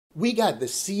We got the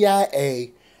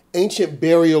CIA, ancient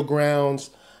burial grounds,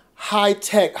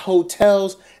 high-tech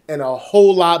hotels, and a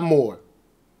whole lot more.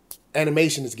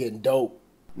 Animation is getting dope.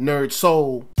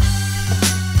 NERDSoul.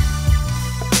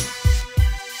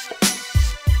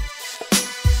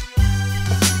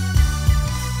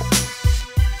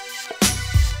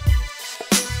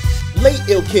 Late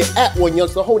Ill Kid at One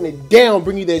Youngster holding it down,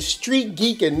 bring you that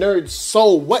StreetGeek and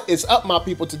NERDSoul. What is up, my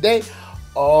people, today?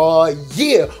 Oh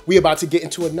yeah, we about to get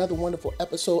into another wonderful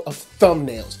episode of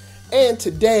Thumbnails. And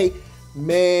today,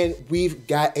 man, we've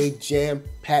got a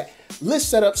jam-packed list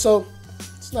set up, so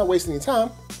it's not wasting any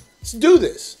time. Let's do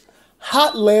this.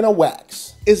 Hotlanta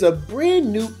Waxx is a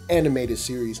brand new animated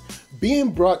series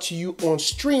being brought to you on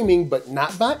streaming, but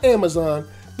not by Amazon,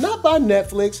 not by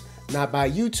Netflix, not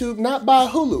by YouTube, not by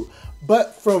Hulu,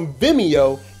 but from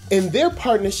Vimeo in their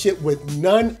partnership with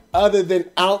none other than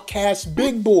Outkast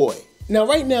Big Boi. Now,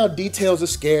 right now, details are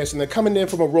scarce and they're coming in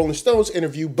from a Rolling Stones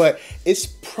interview, but it's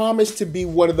promised to be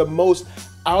one of the most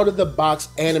out-of-the-box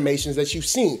animations that you've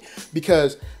seen,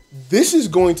 because this is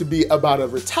going to be about a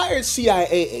retired CIA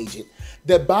agent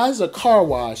that buys a car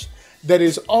wash that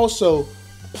is also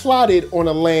plotted on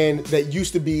a land that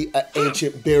used to be an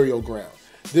ancient burial ground.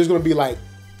 There's going to be like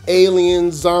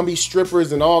aliens, zombie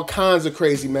strippers, and all kinds of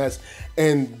crazy mess.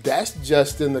 And that's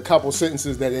just in the couple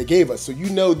sentences that they gave us. So you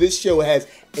know this show has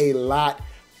a lot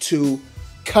to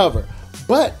cover.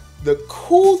 But the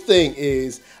cool thing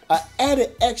is, an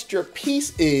added extra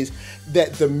piece is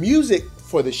that the music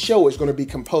for the show is going to be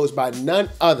composed by none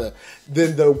other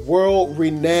than the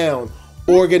world-renowned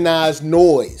Organized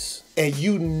Noise. And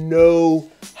you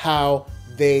know how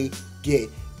they get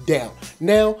down.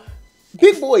 Now,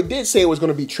 Big Boi did say it was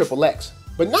going to be XXX,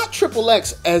 but not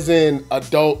XXX as in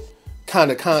adult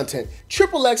kind of content.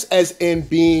 XXX as in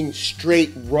being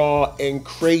straight, raw, and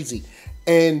crazy.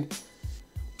 And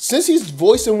since he's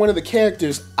voicing one of the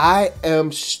characters, I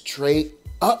am straight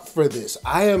up for this.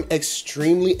 I am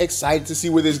extremely excited to see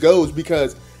where this goes,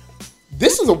 because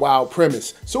this is a wild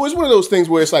premise. So it's one of those things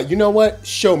where it's like, you know what?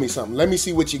 Show me something. Let me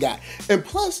see what you got. And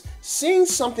plus, seeing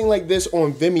something like this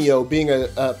on Vimeo, being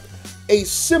a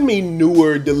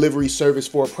semi-newer delivery service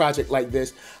for a project like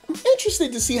this, I'm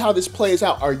interested to see how this plays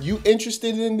out. Are you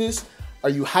interested in this? Are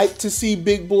you hyped to see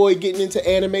Big Boi getting into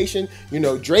animation? You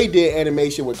know, Dre did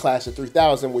animation with Class of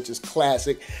 3000, which is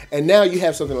classic. And now you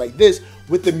have something like this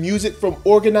with the music from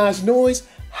Organized Noise.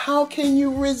 How can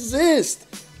you resist?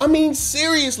 I mean,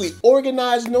 seriously,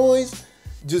 Organized Noise,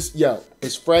 just, yo,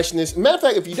 it's freshness. Matter of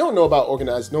fact, if you don't know about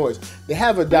Organized Noise, they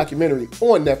have a documentary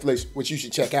on Netflix, which you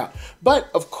should check out. But,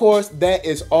 of course, that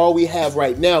is all we have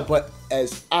right now. But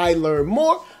as I learn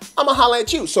more, I'm going to holla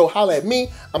at you. So holla at me,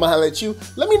 I'm going to holla at you.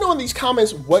 Let me know in these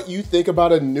comments what you think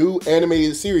about a new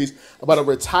animated series about a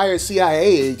retired CIA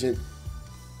agent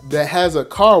that has a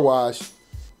car wash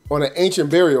on an ancient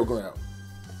burial ground.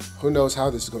 Who knows how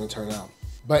this is going to turn out.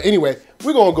 But anyway,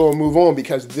 we're going to go and move on,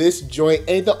 because this joint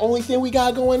ain't the only thing we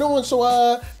got going on.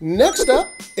 So next up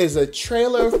is a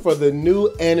trailer for the new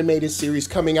animated series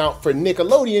coming out for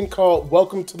Nickelodeon called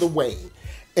Welcome to the Wayne.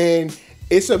 And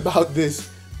it's about this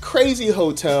crazy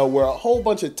hotel where a whole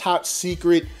bunch of top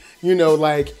secret,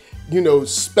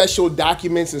 special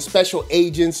documents and special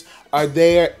agents are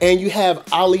there. And you have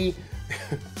Ollie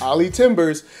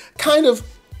Timbers kind of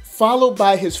followed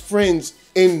by his friends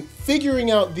in figuring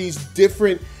out these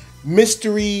different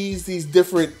mysteries, these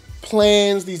different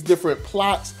plans, these different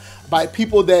plots by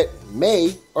people that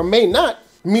may or may not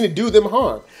mean to do them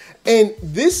harm. And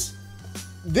this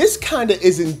kind of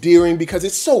is endearing because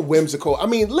it's so whimsical. I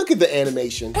mean, look at the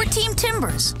animation. We're Team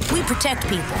Timbers. We protect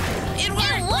people.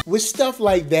 With stuff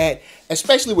like that,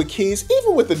 especially with kids,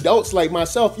 even with adults like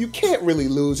myself, you can't really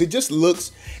lose. It just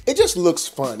looks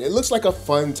fun. It looks like a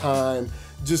fun time,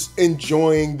 just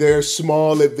enjoying their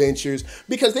small adventures,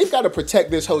 because they've got to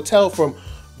protect this hotel from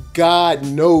God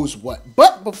knows what.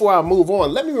 But before I move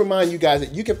on, let me remind you guys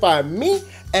that you can find me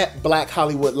at Black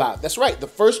Hollywood Live. That's right, the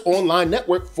first online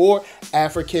network for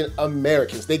African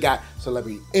Americans. They got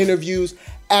celebrity interviews,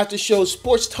 after shows,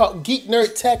 sports talk, geek,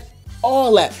 nerd, tech,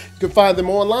 all that. You can find them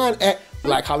online at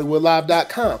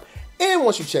blackhollywoodlive.com. And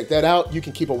once you check that out, you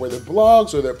can keep up with their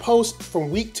blogs or their posts from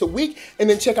week to week, and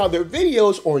then check out their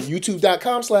videos on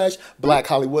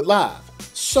youtube.com/blackhollywoodlive.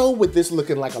 So with this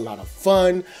looking like a lot of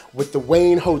fun, with the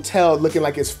Wayne Hotel looking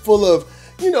like it's full of,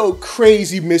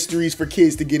 crazy mysteries for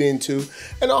kids to get into,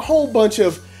 and a whole bunch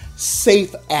of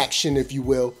safe action, if you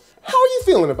will, how are you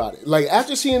feeling about it? Like,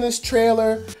 after seeing this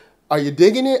trailer, Are you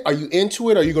digging it? Are you into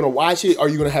it? Are you gonna watch it? Are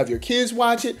you gonna have your kids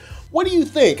watch it? What do you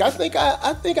think? I think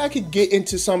I could get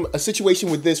into a situation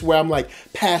with this where I'm like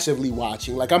passively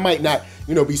watching. Like I might not,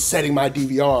 be setting my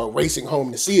DVR or racing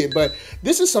home to see it, but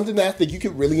this is something that I think you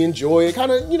could really enjoy and kind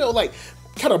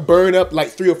of burn up like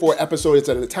 3 or 4 episodes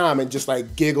at a time and just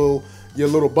like giggle your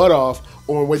little butt off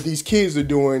on what these kids are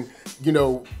doing,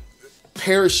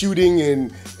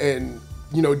 parachuting and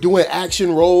doing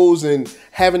action roles and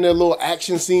having their little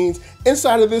action scenes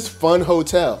inside of this fun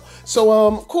hotel. So,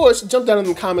 of course, jump down in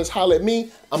the comments, holla at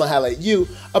me, I'm gonna holla at you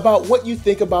about what you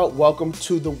think about Welcome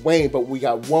to the Wayne. But we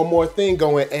got one more thing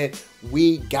going and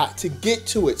we got to get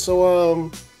to it.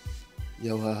 So,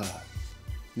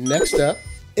 next up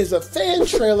is a fan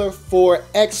trailer for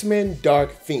X-Men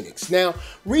Dark Pheonix. Now,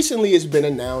 recently it's been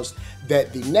announced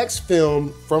that the next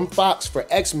film from Fox for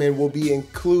X-Men will be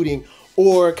including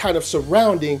or kind of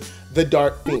surrounding the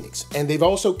Dark Phoenix. And they've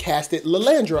also casted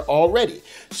Lilandra already.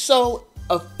 So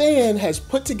a fan has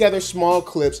put together small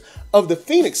clips of the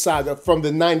Phoenix saga from the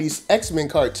 90s X-Men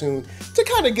cartoon to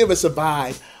kind of give us a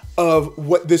vibe of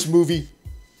what this movie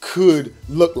could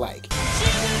look like.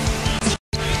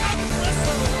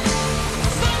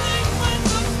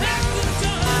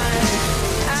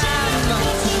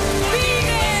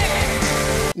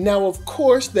 Now, of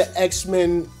course, the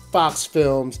X-Men Fox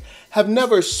films have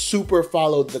never super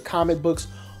followed the comic books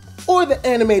or the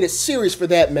animated series for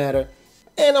that matter,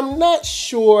 and I'm not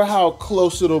sure how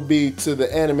close it'll be to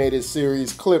the animated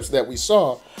series clips that we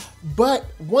saw, but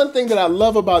one thing that I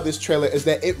love about this trailer is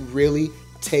that it really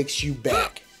takes you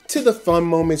back to the fun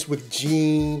moments with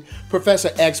Jean, Professor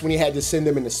X when he had to send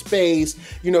them into space,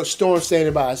 Storm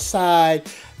standing by his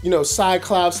side,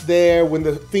 Cyclops there when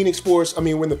the Phoenix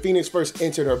first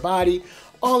entered her body.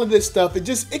 All of this stuff,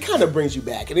 it kind of brings you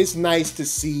back, and it's nice to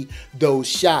see those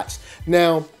shots.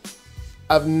 Now,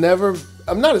 I'm not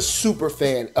a super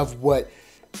fan of what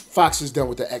Fox has done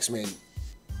with the X-Men,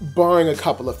 barring a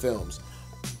couple of films,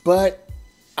 but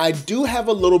I do have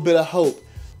a little bit of hope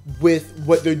with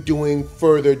what they're doing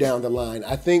further down the line.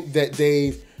 I think that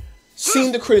they've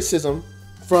seen the criticism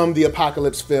from the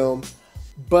Apocalypse film,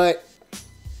 but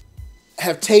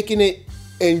have taken it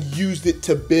and used it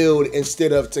to build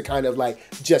instead of to kind of like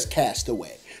just cast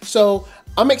away. So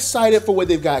I'm excited for what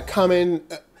they've got coming.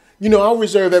 I'll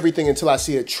reserve everything until I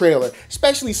see a trailer,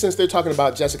 especially since they're talking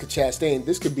about Jessica Chastain.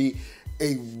 This could be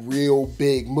a real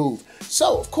big move.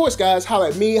 So, of course, guys, holla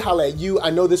at me, holla at you. I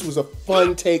know this was a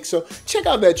fun take, so check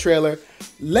out that trailer.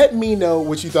 Let me know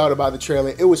what you thought about the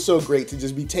trailer. It was so great to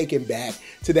just be taken back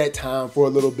to that time for a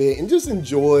little bit and just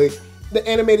enjoy the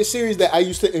animated series that I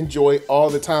used to enjoy all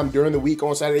the time during the week,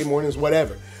 on Saturday mornings,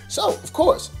 whatever. So, of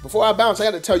course, before I bounce, I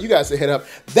got to tell you guys to hit up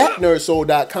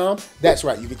ThatNERDSoul.com. That's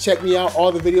right, you can check me out.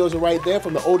 All the videos are right there,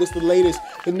 from the oldest, the latest,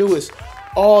 the newest,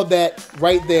 all that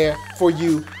right there for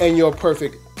you and your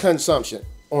perfect consumption.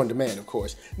 On demand, of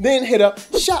course. Then hit up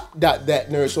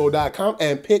shop.thatnerdsoul.com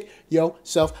and pick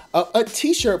yourself up a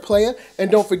t-shirt, player. And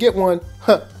don't forget one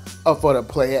for the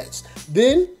playettes.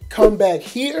 Then come back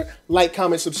here, like,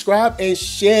 comment, subscribe, and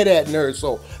share that Nerd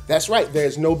Soul. That's right,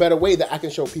 there's no better way that I can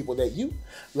show people that you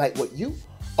like what you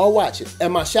are watching.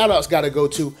 And my shout outs gotta go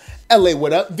to LA,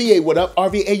 what up? VA, what up?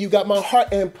 RVA, you got my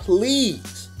heart. And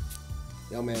please,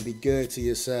 man, be good to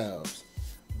yourselves.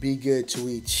 Be good to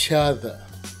each other.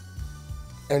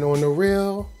 And on the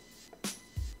real,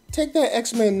 take that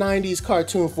X-Men 90s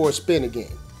cartoon for a spin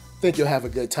again. Think you'll have a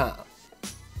good time.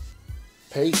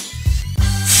 Peace.